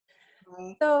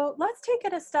Okay. So let's take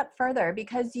it a step further,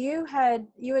 because you had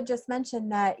just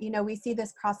mentioned that, we see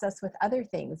this process with other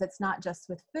things. It's not just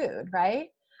with food, right?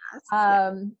 Yes.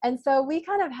 Yeah. And so we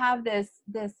kind of have this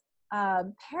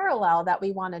parallel that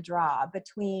we want to draw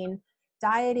between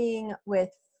dieting with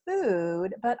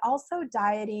food, but also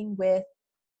dieting with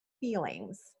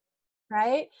feelings,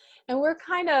 right? And we're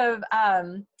kind of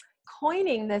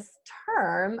coining this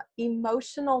term,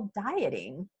 emotional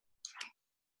dieting,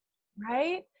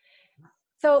 right?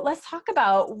 So let's talk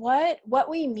about what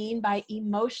we mean by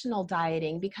emotional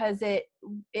dieting, because it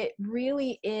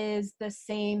really is the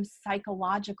same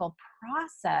psychological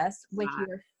process with Right.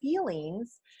 your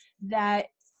feelings that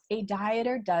a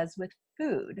dieter does with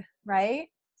food, right?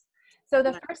 So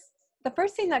Yeah. the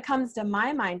first thing that comes to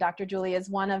my mind, Dr. Julie, is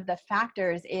one of the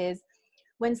factors is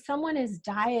when someone is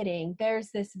dieting, there's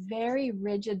this very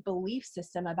rigid belief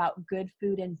system about good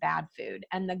food and bad food.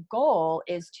 And the goal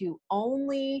is to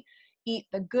only eat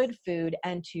the good food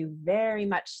and to very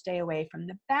much stay away from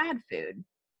the bad food.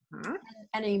 Mhm.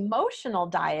 An emotional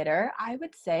dieter, I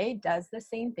would say, does the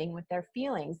same thing with their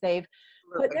feelings. They've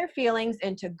put Absolutely. their feelings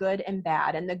into good and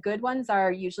bad. And the good ones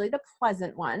are usually the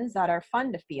pleasant ones that are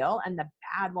fun to feel, and the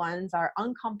bad ones are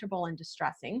uncomfortable and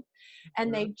distressing.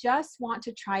 And they Mhm. just want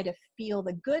to try to feel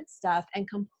the good stuff and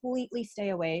completely stay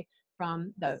away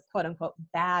from the quote unquote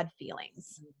bad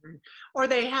feelings. Mhm. Or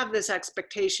they have this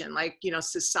expectation, like,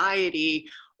 society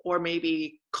or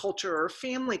maybe culture or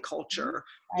family Mhm. culture,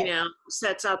 Right.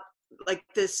 sets up like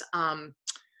this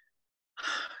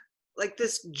like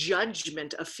this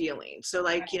judgment of feeling. So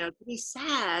like, Right. to be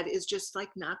sad is just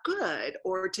like not good,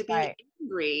 or to be Right.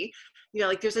 angry,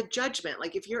 like there's a judgment.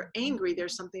 Like if you're Mhm. angry,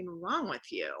 there's something wrong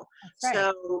with you. That's right.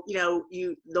 So,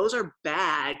 those are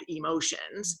bad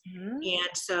emotions. Mhm.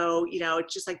 And so,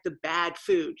 it's just like the bad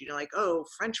food, like, oh,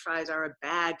 French fries are a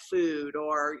bad food,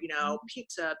 or, Mhm.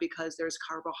 pizza because there's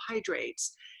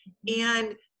carbohydrates. Mhm.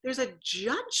 And there's a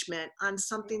judgment on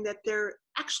something that there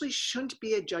actually shouldn't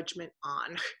be a judgment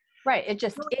on. Right. It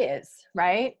just is,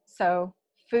 right? So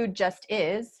food just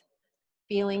is,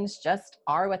 feelings just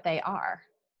are what they are.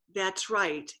 That's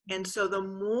right. And Mhm. so the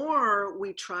more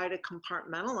we try to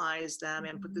compartmentalize them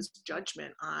and put Mhm. this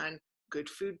judgment on good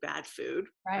food, bad food,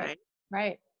 Right. right?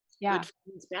 Right. Yeah. Good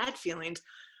feelings, bad feelings,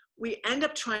 we end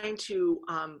up trying to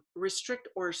restrict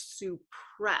or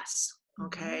suppress. Mhm.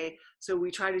 Okay. So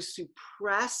we try to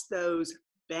suppress those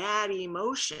bad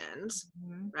emotions,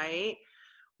 Mhm. right?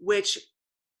 Which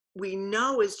we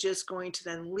know is just going to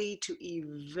then lead to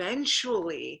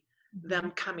eventually Mhm.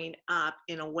 them coming up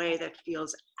in a way that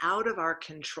feels out of our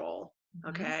control. Mhm.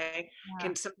 Okay. Yeah.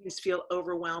 Can sometimes feel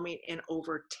overwhelming and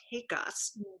overtake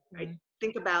us, right? Mhm.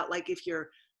 Think about like if you're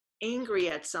angry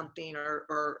at something,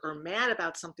 or mad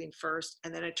about something first,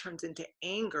 and then it turns into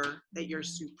anger that you're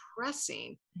Mhm.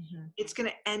 suppressing, Mhm. it's going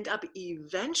to end up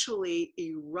eventually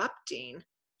erupting,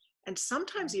 and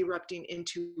sometimes erupting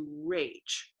into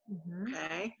rage. Mhm.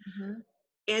 Okay. Mhm.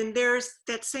 And there's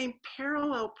that same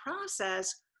parallel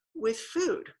process with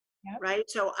food, Yep. right?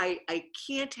 So I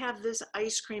can't have this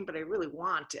ice cream, but I really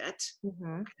want it.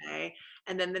 Mhm. Okay.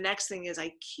 And then the next thing is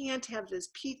I can't have this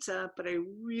pizza, but I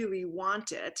really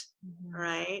want it. All Mhm.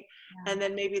 right. Yeah. And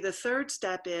then maybe the third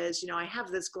step is, I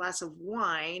have this glass of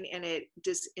wine and it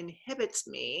disinhibits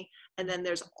me. And then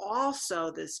there's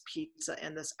also this pizza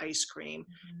and this ice cream.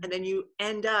 Mhm. And then you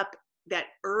end up, that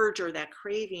urge or that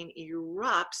craving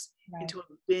erupts Right. into a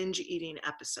binge eating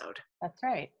episode. That's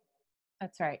right.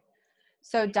 That's right.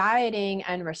 So dieting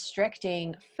and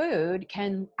restricting food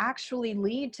can actually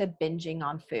lead to binging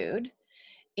on food.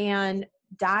 And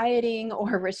dieting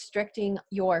or restricting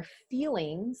your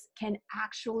feelings can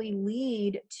actually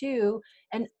lead to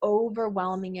an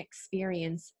overwhelming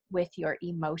experience with your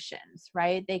emotions,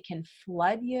 right? They can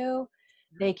flood you,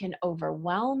 they can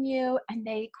overwhelm you, and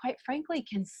they, quite frankly,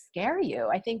 can scare you.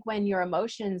 I think when your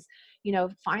emotions,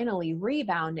 finally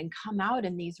rebound and come out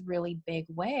in these really big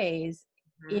ways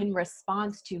Mhm. in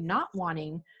response to not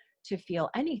wanting to feel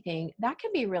anything, that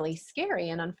can be really scary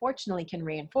and unfortunately can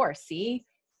reinforce, see,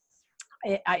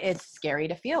 it's scary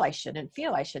to feel. I shouldn't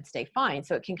feel. I should stay fine.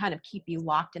 So it can kind of keep you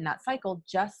locked in that cycle,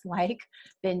 just like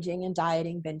binging and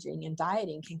dieting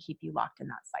can keep you locked in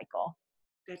that cycle.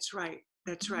 That's right.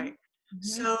 That's Mhm. right. Mhm.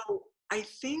 So I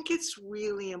think it's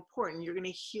really important. You're going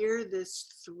to hear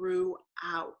this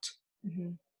throughout.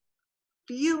 Mhm.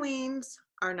 Feelings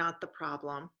are not the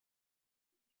problem,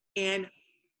 and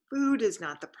food is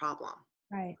not the problem,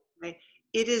 Right. right?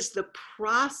 It is the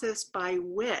process by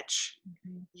which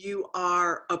Mhm. you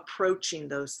are approaching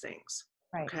those things.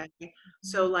 Right. Okay.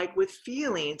 So, Mhm. like with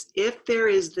feelings, if there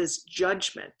is this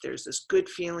judgment, there's this good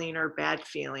feeling or bad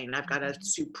feeling, I've got to Mhm.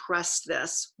 suppress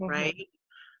this, right? Mhm.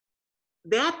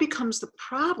 That becomes the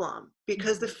problem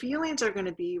because the Mhm. feelings are going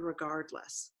to be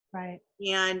regardless. Right.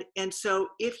 And so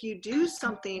if you do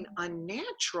something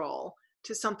unnatural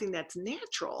to something that's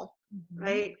natural, Mhm.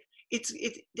 right? It's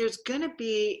there's going to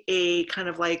be a kind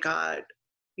of like a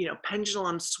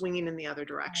pendulum swinging in the other Right.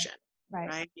 direction, Right.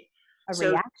 right? A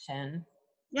So reaction.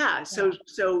 yeah, Yeah.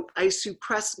 so I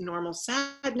suppress normal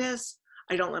sadness,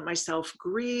 I don't let myself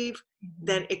grieve,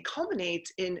 then Mhm. it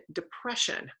culminates in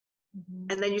depression.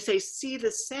 Mhm. And then you say, see,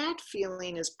 the sad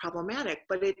feeling is problematic,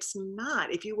 but it's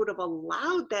not. If you would have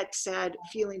allowed that sad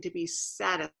feeling to be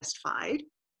satisfied,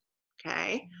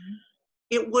 okay, Mhm.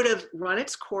 it would have run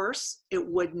its course, it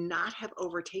would not have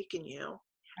overtaken you,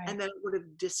 Right. and then it would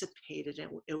have dissipated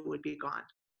and it would be gone.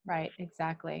 Right.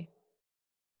 Exactly.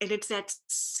 And it's that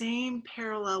same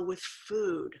parallel with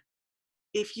food.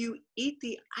 If you eat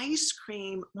the ice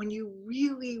cream when you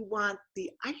really want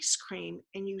the ice cream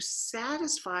and you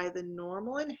satisfy the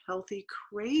normal and healthy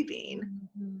craving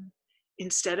Mhm.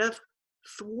 instead of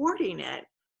thwarting it,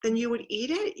 then you would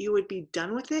eat it, you would be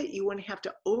done with it, you wouldn't have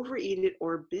to overeat it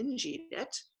or binge eat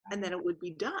it, and then Right. it would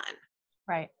be done.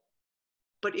 Right.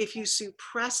 But if you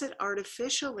suppress it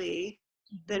artificially,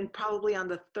 Mhm. then probably on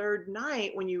the third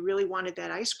night, when you really wanted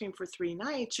that ice cream for 3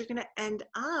 nights, you're going to end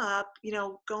up,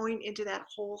 going into that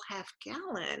whole half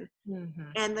gallon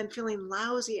Mhm. and then feeling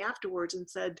lousy afterwards and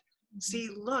said, Mhm. see,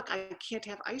 look, I can't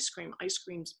have ice cream. Ice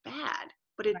cream's bad,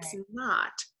 but it's Right.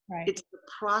 not. Right. It's the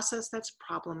process that's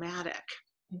problematic.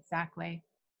 Exactly.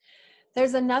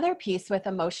 There's another piece with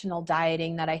emotional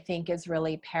dieting that I think is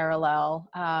really parallel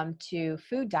to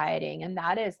food dieting, and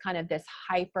that is kind of this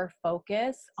hyper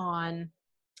focus on,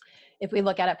 if we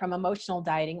look at it from emotional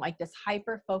dieting, like this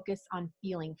hyper focus on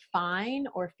feeling fine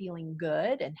or feeling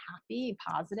good and happy,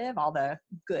 positive, all the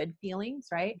good feelings,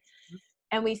 right?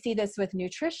 And we see this with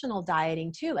nutritional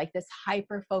dieting too, like this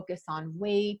hyper focus on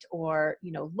weight or,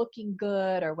 looking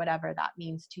good or whatever that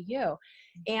means to you.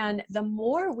 And the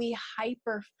more we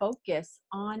hyper focus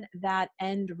on that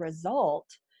end result,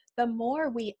 the more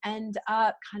we end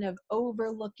up kind of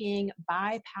overlooking,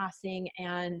 bypassing,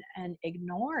 and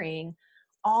ignoring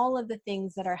all of the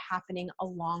things that are happening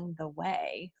along the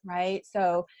way, right?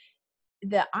 So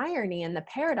the irony and the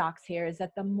paradox here is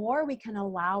that the more we can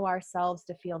allow ourselves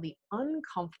to feel the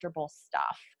uncomfortable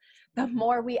stuff, the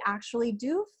more we actually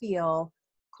do feel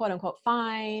quote unquote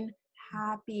fine,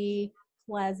 happy,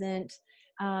 pleasant.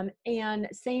 And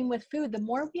same with food, the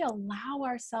more we allow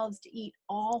ourselves to eat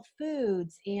all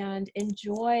foods and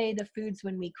enjoy the foods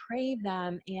when we crave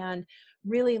them and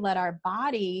really let our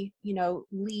body,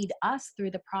 lead us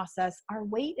through the process, our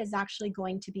weight is actually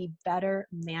going to be better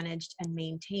managed and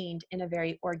maintained in a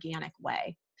very organic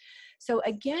way. So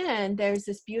again, there's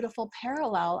this beautiful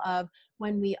parallel of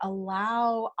when we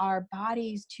allow our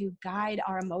bodies to guide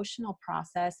our emotional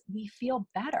process, we feel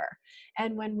better.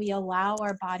 And when we allow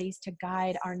our bodies to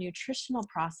guide our nutritional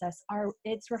process,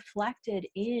 it's reflected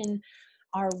in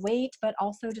our weight, but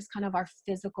also just kind of our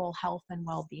physical health and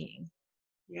well-being.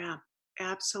 Yeah,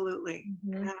 absolutely.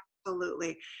 Mhm.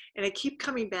 Absolutely. And I keep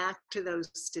coming back to those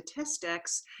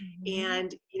statistics. Mhm.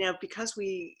 And, because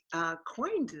we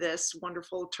coined this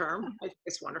wonderful term, I think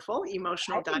it's wonderful,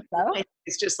 emotional I diet. think so.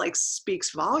 It's just like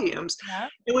speaks volumes. Yeah.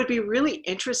 It would be really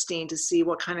interesting to see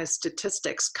what kind of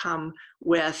statistics come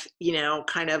with,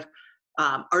 kind of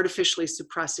artificially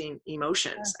suppressing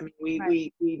emotions. Sure. I mean, we, Right.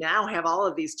 we, we now have all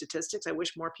of these statistics. I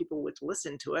wish more people would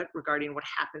listen to it regarding what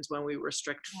happens when we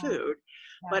restrict Yeah. food.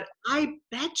 Yeah. But I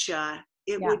betcha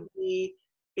it Yeah. would be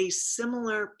a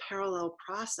similar parallel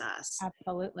process.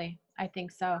 Absolutely. I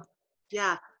think so.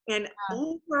 Yeah. And Yeah.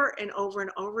 over and over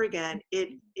and over again, it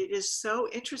Mhm. it is so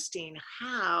interesting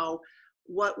how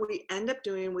what we end up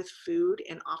doing with food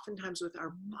and oftentimes with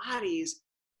our Mhm. bodies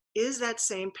is that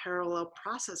same parallel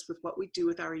process with what we do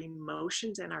with our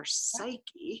emotions and our Yeah.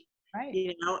 psyche, Right.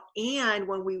 and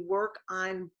when we work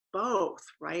on both,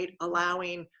 right? Mhm.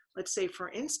 Allowing, let's say, for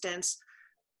instance,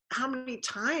 how many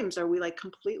times are we like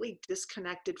completely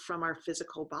disconnected from our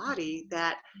physical body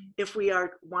that Mhm. if we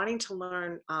are wanting to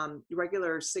learn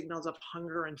regular signals of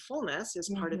hunger and fullness as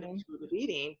part of Mhm. intuitive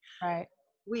eating, Right.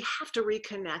 we have to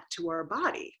reconnect to our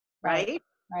body, Right. right?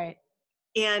 Right.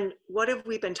 And what have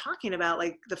we been talking about?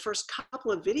 Like the first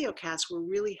couple of video casts were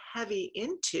really heavy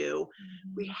into,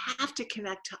 we Mhm. have to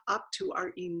connect up to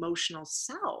our emotional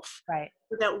self Right.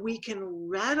 so that we can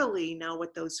readily know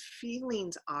what those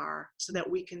feelings are so that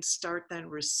we can start then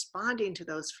responding to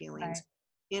those feelings Right.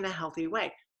 in a healthy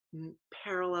way.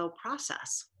 Parallel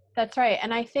process. That's right.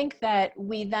 And I think that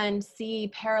we then see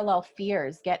parallel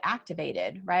fears get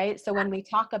activated, right? So when we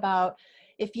talk about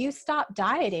if you stop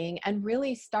dieting and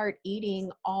really start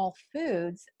eating all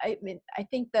foods, I mean, I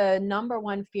think the number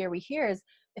one fear we hear is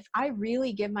if I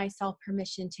really give myself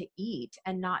permission to eat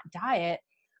and not diet,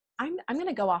 I'm going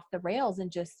to go off the rails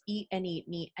and just eat and eat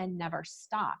and eat and never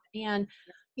stop. And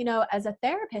as a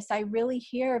therapist, I really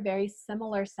hear very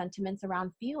similar sentiments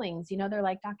around feelings. They're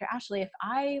like, Dr. Ashley, if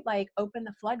I like open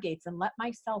the floodgates and let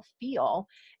myself feel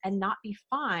and not be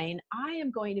fine, I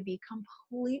am going to be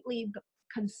completely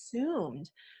consumed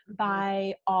Mhm.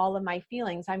 by all of my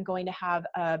feelings. I'm going to have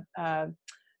a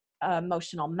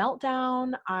emotional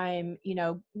meltdown. I'm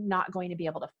not going to be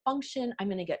able to function. I'm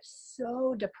going to get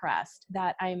so depressed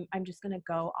that I'm just going to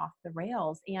go off the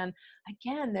rails. And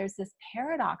again, there's this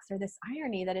paradox or this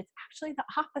irony that it's actually the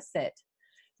opposite,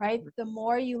 right? The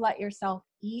more you let yourself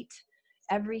eat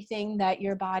everything that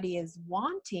your body is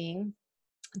wanting,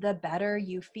 the better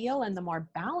you feel and the more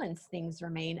balanced things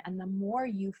remain. And the more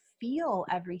you feel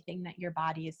everything that your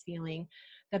body is feeling,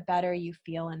 the better you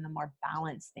feel and the more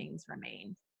balanced things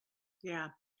remain. Yeah.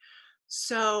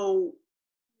 So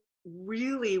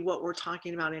really what we're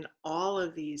talking about in all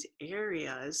of these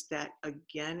areas that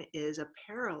again is a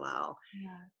parallel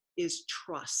Yeah. is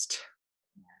trust.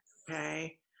 Yes.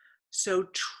 Okay. So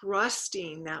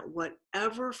trusting that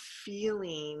whatever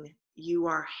feeling you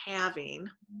are having,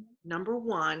 Mhm. number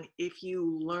one, if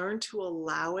you learn to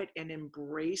allow it and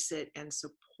embrace it and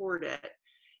support it,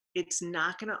 it's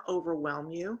not going to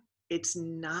overwhelm you. It's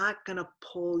not going to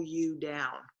pull you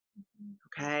down. Mhm.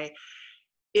 Okay.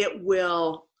 It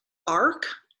will arc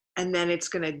and then it's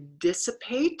going to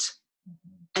dissipate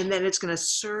Mhm. and then it's going to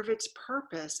serve its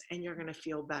purpose and you're going to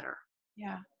feel better.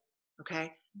 Yeah.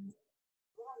 Okay. Mm.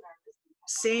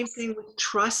 Same thing with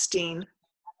trusting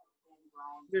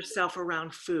yourself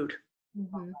around food.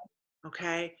 Mhm.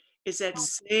 Okay. Is that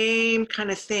same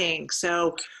kind of thing.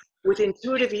 So with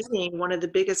intuitive eating, one of the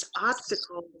biggest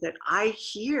obstacles that I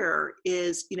hear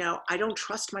is, I don't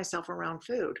trust myself around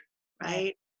food. Right.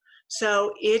 Right.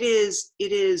 So it is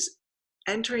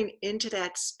entering into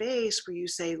that space where you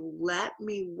say, let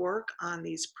me work on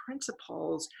these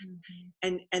principles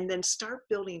Mhm. and then start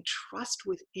building trust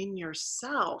within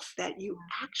yourself that you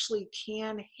Yeah. actually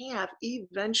can have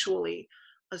eventually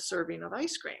a serving of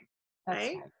ice cream, That's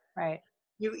right? right. Right.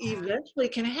 You eventually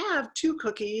can have 2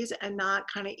 cookies and not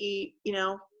kinda eat,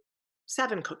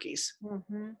 7 cookies.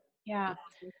 Mhm. Yeah.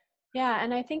 Yeah,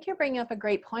 and I think you're bringing up a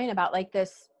great point about like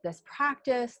this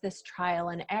practice, this trial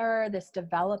and error, this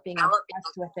developing of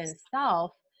trust within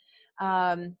self.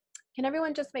 Um, can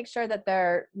everyone just make sure that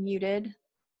they're muted?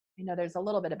 I know there's a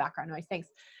little bit of background noise. Thanks.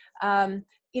 Um,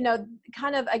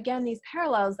 kind of again these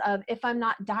parallels of if I'm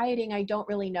not dieting, I don't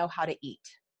really know how to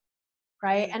eat.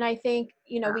 Right. Right. And I think,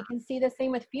 Yeah. we can see the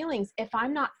same with feelings. If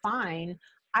I'm not fine,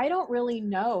 I don't really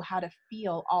know how to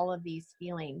feel all of these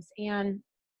feelings. And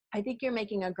I think you're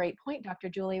making a great point, Dr.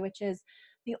 Julie, which is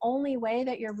the only way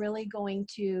that you're really going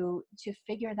to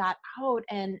figure that out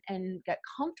and get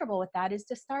comfortable with that is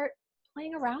to start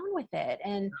playing around with it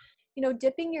and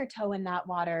dipping your toe in that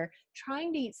water,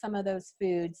 trying to eat some of those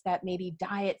foods that maybe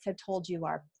diets have told you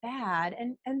are bad,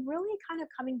 and really kind of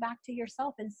coming back to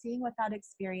yourself and seeing what that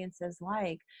experience is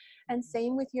like. And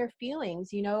same with your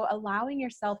feelings, allowing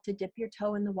yourself to dip your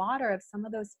toe in the water of some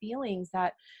of those feelings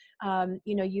that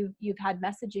you've had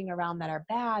messaging around that are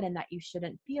bad and that you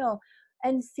shouldn't feel,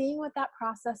 and seeing what that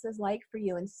process is like for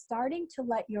you and starting to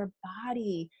let your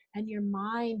body and your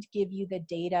mind give you the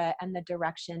data and the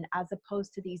direction as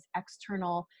opposed to these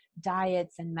external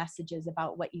diets and messages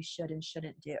about what you should and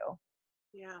shouldn't do.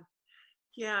 Yeah.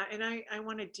 Yeah, and I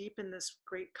wanna deepen this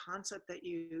great concept that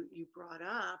you brought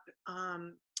up,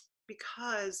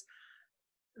 because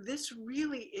this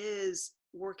really is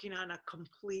working on a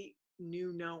complete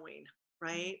new knowing,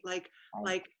 right? Right.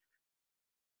 Like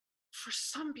for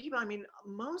some people, I mean,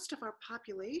 most of our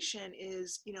population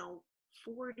is,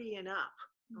 40 and up,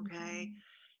 okay?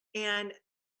 Mhm. And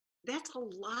that's a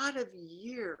lot of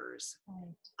years,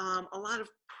 Right. a lot of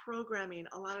programming,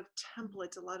 a lot of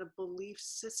templates, a lot of belief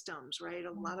systems, right?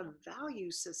 A lot Right. of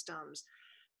value systems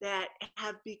that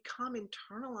have become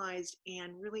internalized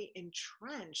and really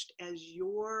entrenched as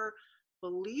your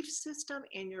belief system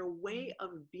and your way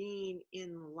of being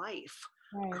in life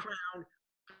Right. around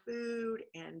food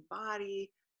and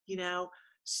body, you know.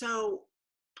 So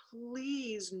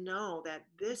please know that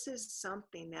this is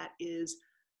something that is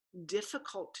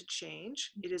difficult to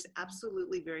change. It is Mhm.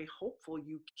 absolutely very hopeful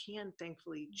you can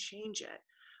thankfully change it,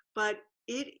 but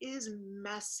it is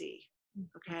messy.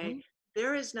 Okay. Mhm.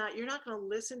 There is not, you're not going to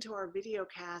listen to our video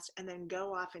cast and then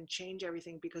go off and change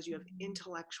everything because you have Mhm.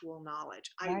 intellectual knowledge.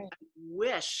 I Right.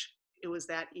 wish it was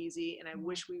that easy, and I Yeah.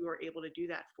 wish we were able to do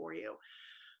that for you.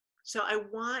 So I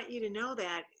want you to know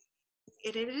that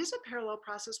it is a parallel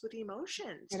process with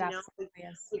emotions, It absolutely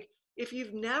is. like if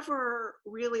you've never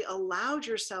really allowed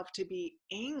yourself to be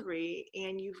angry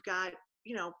and you've got,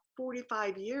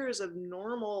 45 years of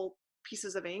normal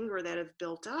pieces of anger that have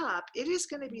built up, it is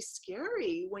going to be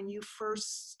scary when you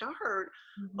first start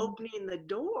Mhm. opening the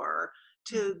door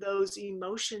Yeah. to those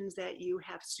emotions that you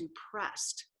have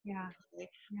suppressed. Yeah. Okay?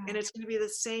 And Yeah. it's going to be the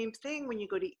same thing when you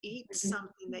go to eat Mhm.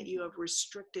 something that you have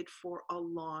restricted for a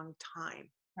long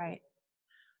time. Right.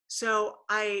 So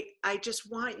I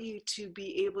just want you to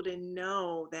be able to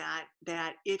know that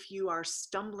if you are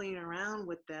stumbling around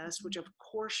with this, which Mhm. of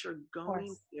course you're Of going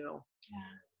course. to,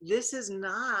 Yeah. this is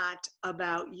not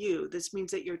about you. This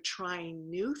means that you're trying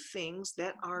new things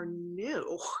that are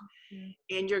new. Mhm.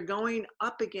 And you're going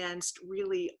up against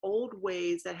really old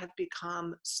ways that have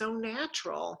become so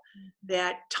natural Mhm.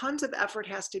 that tons of effort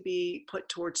has to be put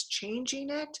towards changing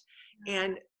it. Yeah.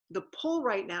 And the pull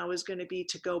right now is going to be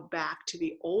to go back to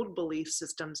the old belief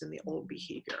systems and the old Mhm.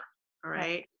 behavior. All Right.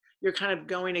 right. You're kind of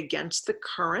going against the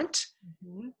current.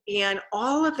 Mhm. And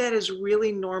all of that is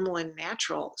really normal and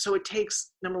natural. So it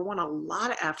takes, number one, a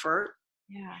lot of effort,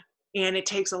 Yeah. and it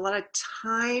takes a lot of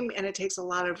time, and it takes a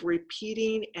lot of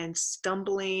repeating and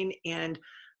stumbling and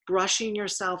brushing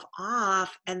yourself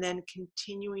off and then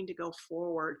continuing to go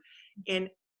forward. Mhm.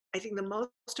 And I think the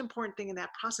most important thing in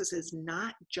that process is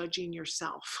not judging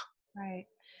yourself. Right.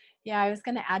 Yeah, I was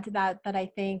going to add to that that I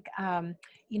think,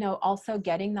 also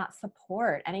getting that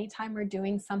support. Anytime we're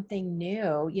doing something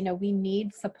new, we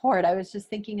need support. I was just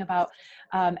thinking about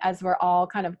as we're all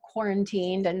kind of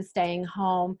quarantined and staying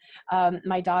home,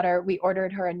 my daughter, we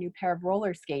ordered her a new pair of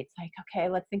roller skates. Like, okay,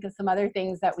 let's think of some other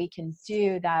things that we can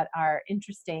do that are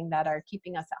interesting, that are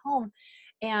keeping us at home.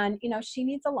 And, she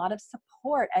needs a lot of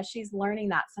support as she's learning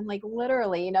that. So I'm like,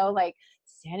 literally, like,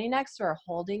 standing next to her,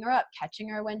 holding her up, catching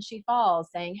her when she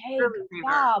falls, saying, "Hey, Really, good Weaver.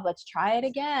 job. Let's try it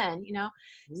again." Mhm.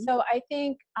 So I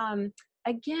think,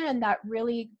 again, that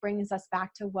really brings us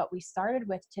back to what we started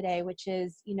with today, which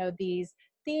is, these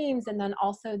themes and then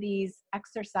also these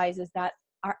exercises that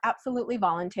are absolutely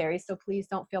voluntary. So please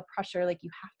don't feel pressure like you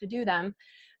have to do them.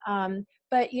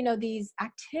 But these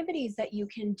activities that you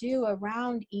can do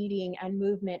around eating and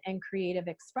movement and creative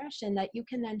expression that you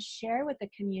can then share with the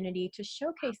community to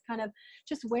showcase kind of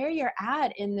just where you're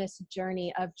at in this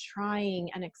journey of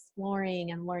trying and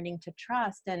exploring and learning to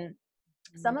trust. And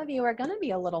some of you are going to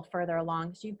be a little further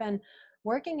along because you've been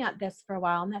working at this for a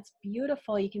while, and that's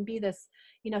beautiful. You can be this,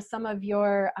 some of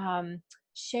your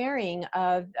sharing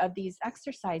of these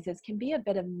exercises can be a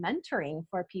bit of mentoring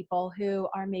for people who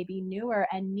are maybe newer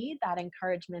and need that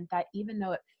encouragement, that even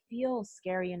though it feels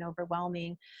scary and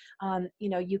overwhelming,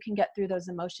 you can get through those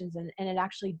emotions, and it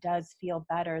actually does feel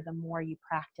better the more you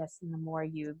practice and the more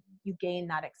you gain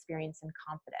that experience and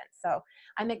confidence. So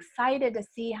I'm excited to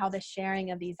see how the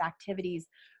sharing of these activities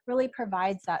really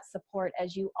provides that support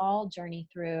as you all journey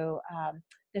through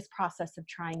this process of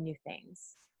trying new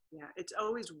things. Yeah, it's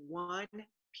always one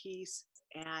piece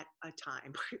at a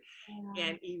time. Yeah,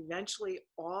 And eventually,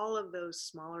 all of those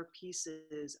smaller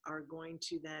pieces are going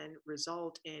to then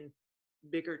result in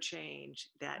bigger change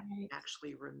that right.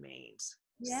 actually remains.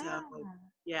 So, Yeah.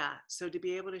 yeah, so to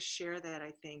be able to share that,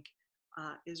 I think,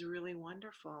 is really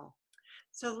wonderful.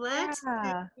 So let's do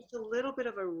Yeah. just a little bit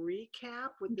of a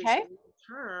recap with this Okay. new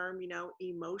term,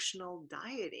 emotional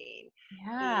dieting. And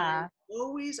Yeah.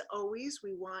 always, always,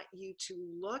 we want you to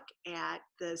look at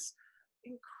this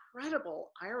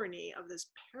incredible irony of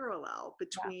this parallel Yeah.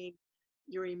 between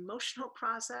your emotional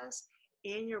process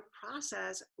and your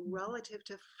process Mhm. relative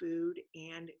to food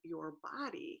and your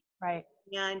body. Right.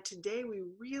 And today we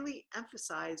really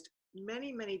emphasized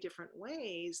many, many different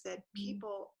ways that Mhm.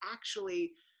 people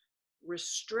actually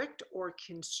restrict or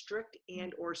constrict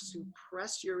and or Mhm.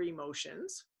 suppress your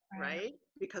emotions, Right. right,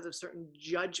 because of certain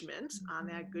judgments on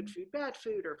that good Mhm. food, bad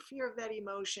food, or fear of that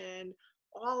emotion,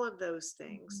 all of those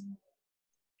things. Mhm.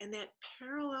 And that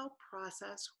parallel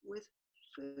process with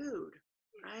food,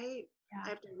 right? I Yeah.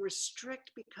 have to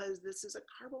restrict because this is a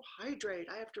carbohydrate.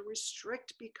 I have to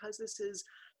restrict because this is,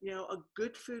 a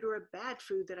good food or a bad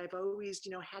food that I've always,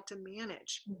 had to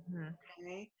manage. Mhm.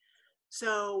 Okay.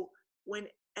 So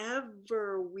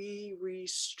whenever we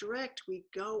restrict, we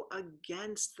go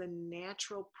against the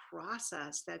natural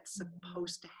process that's Mhm.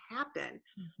 supposed to happen,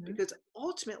 Mhm. because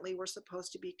ultimately we're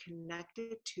supposed to be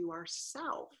connected to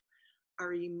ourself,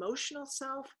 our emotional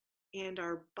self and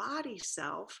our body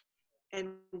self.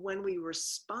 And when we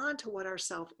respond to what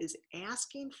ourself is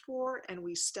asking for and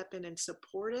we step in and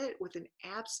support it with an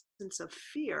absence of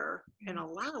fear and Right.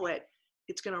 allow it,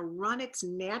 it's going to run its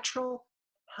natural,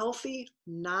 healthy,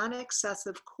 non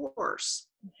excessive course.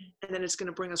 Mhm. And then it's going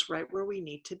to bring us right where we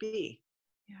need to be.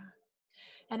 Yeah.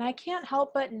 And I can't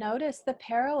help but notice the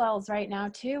parallels right now,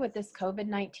 too, with this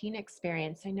COVID-19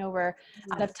 experience. I know we're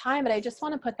out Mm. of time, but I just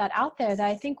want to put that out there that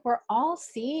I think we're all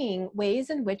seeing ways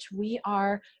in which we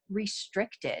are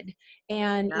restricted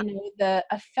and, Yeah. the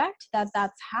effect that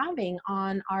that's having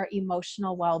on our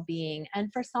emotional well-being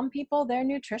and for some people, their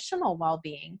nutritional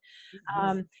well-being.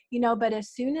 Mhm. But as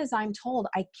soon as I'm told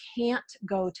I can't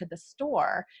go to the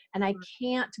store and I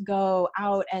can't go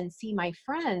out and see my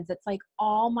friends, it's like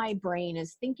all my brain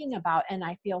is thinking about, and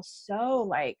I feel so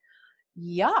like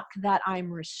yuck that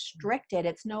I'm restricted.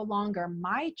 It's no longer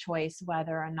my choice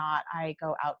whether or not I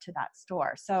go out to that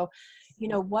store. So,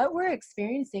 what we're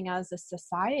experiencing as a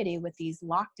society with these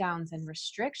lockdowns and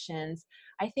restrictions,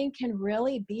 I think can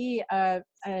really be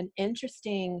an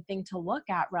interesting thing to look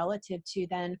at relative to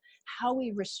then how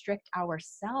we restrict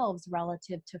ourselves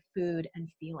relative to food and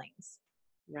feelings.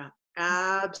 Yeah,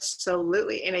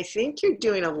 absolutely. And I think you're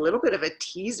doing a little bit of a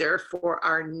teaser for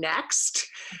our next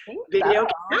I think so. video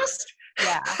cast.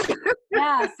 Yeah.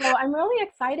 Yeah, so I'm really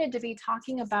excited to be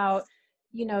talking about,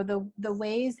 the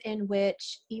ways in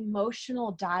which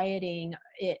emotional dieting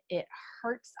it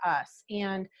hurts us,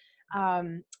 and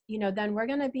then we're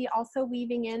going to be also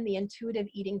weaving in the intuitive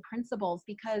eating principles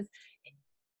because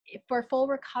for full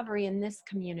recovery in this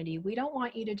community, we don't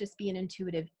want you to just be an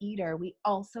intuitive eater. We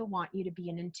also want you to be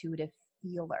an intuitive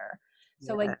feeler.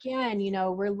 So Yeah. again,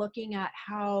 we're looking at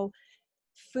how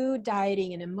food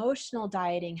dieting and emotional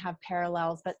dieting have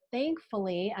parallels, but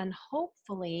thankfully and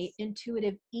hopefully,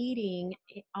 intuitive eating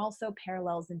also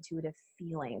parallels intuitive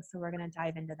feeling. So we're going to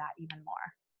dive into that even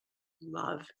more.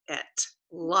 Love it.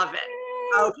 Love it.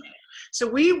 Yay! Okay. So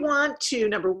we want to,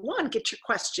 number one, get your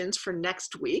questions for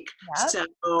next week. Yep.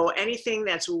 So anything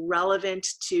that's relevant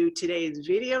to today's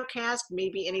video cast,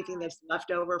 maybe anything that's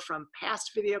left over from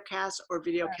past video casts or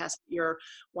video Sure. casts you're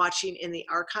watching in the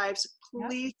archives, Yep.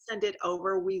 please send it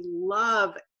over. We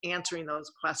love answering those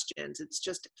questions. It's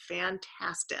just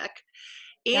fantastic.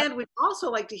 Yep. And we'd also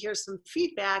like to hear some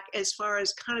feedback as far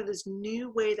as kind of this new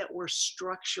way that we're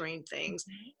structuring things,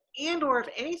 Mhm. and or if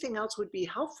anything else would be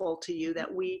helpful to you Mhm.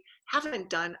 that we haven't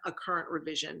done a current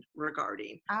revision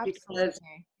regarding, because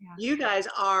Absolutely. Yeah. you guys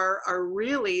are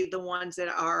really the ones that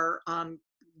are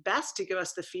best to give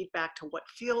us the feedback to what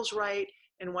feels right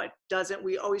and what doesn't.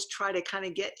 We always try to kind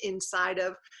of get inside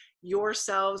of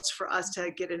yourselves for us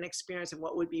to get an experience of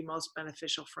what would be most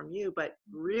beneficial from you, but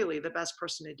really the best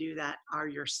person to do that are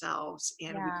yourselves,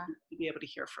 and we'd Yeah. be able to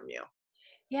hear from you.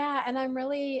 Yeah, and I'm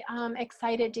really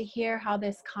excited to hear how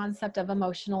this concept of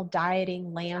emotional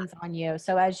dieting lands on you.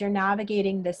 So as you're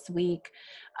navigating this week,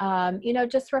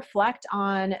 just reflect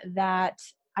on that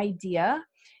idea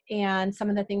and some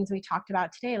of the things we talked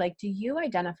about today. Like, do you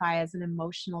identify as an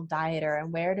emotional dieter, and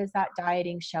where does that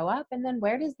dieting show up? And then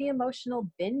where does the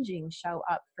emotional binging show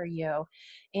up for you?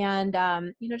 And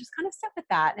just kind of sit with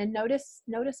that and notice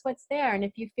what's there. And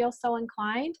if you feel so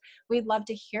inclined, we'd love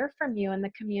to hear from you in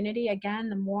the community. Again,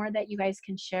 the more that you guys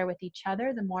can share with each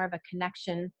other, the more of a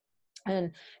connection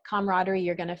and camaraderie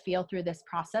you're going to feel through this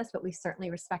process, but we certainly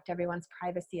respect everyone's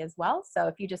privacy as well. So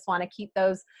if you just want to keep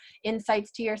those insights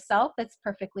to yourself, that's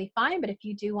perfectly fine. But if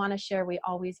you do want to share, we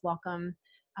always welcome,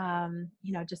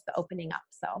 just the opening up.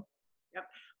 So Yep.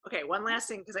 Okay, one last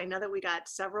thing, because I know that we got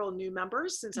several new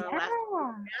members since our last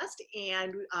yeah. podcast,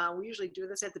 and we usually do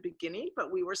this at the beginning,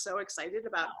 but we were so excited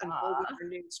about unfolding Aw, our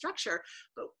new structure.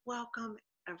 But welcome,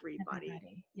 everybody.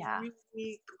 everybody. Yeah.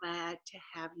 Really glad to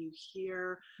have you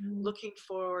here. Mm, Looking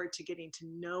forward to getting to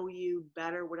know you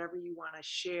better, whatever you want to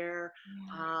share.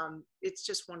 yeah. It's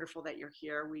just wonderful that you're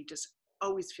here. We just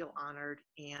always feel honored,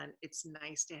 and it's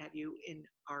nice to have you in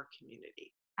our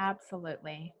community.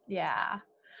 Absolutely. Yeah.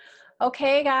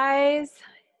 Okay, guys.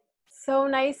 So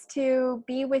nice to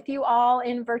be with you all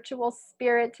in virtual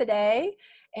spirit today.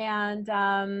 And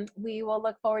we will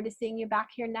look forward to seeing you back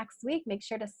here next week. Make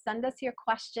sure to send us your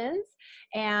questions.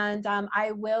 And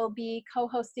I will be co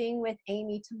hosting with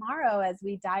Amy tomorrow as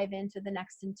we dive into the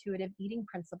next intuitive eating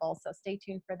principle. So stay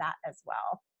tuned for that as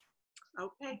well.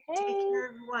 Okay, take Okay, care,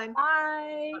 everyone.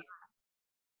 bye.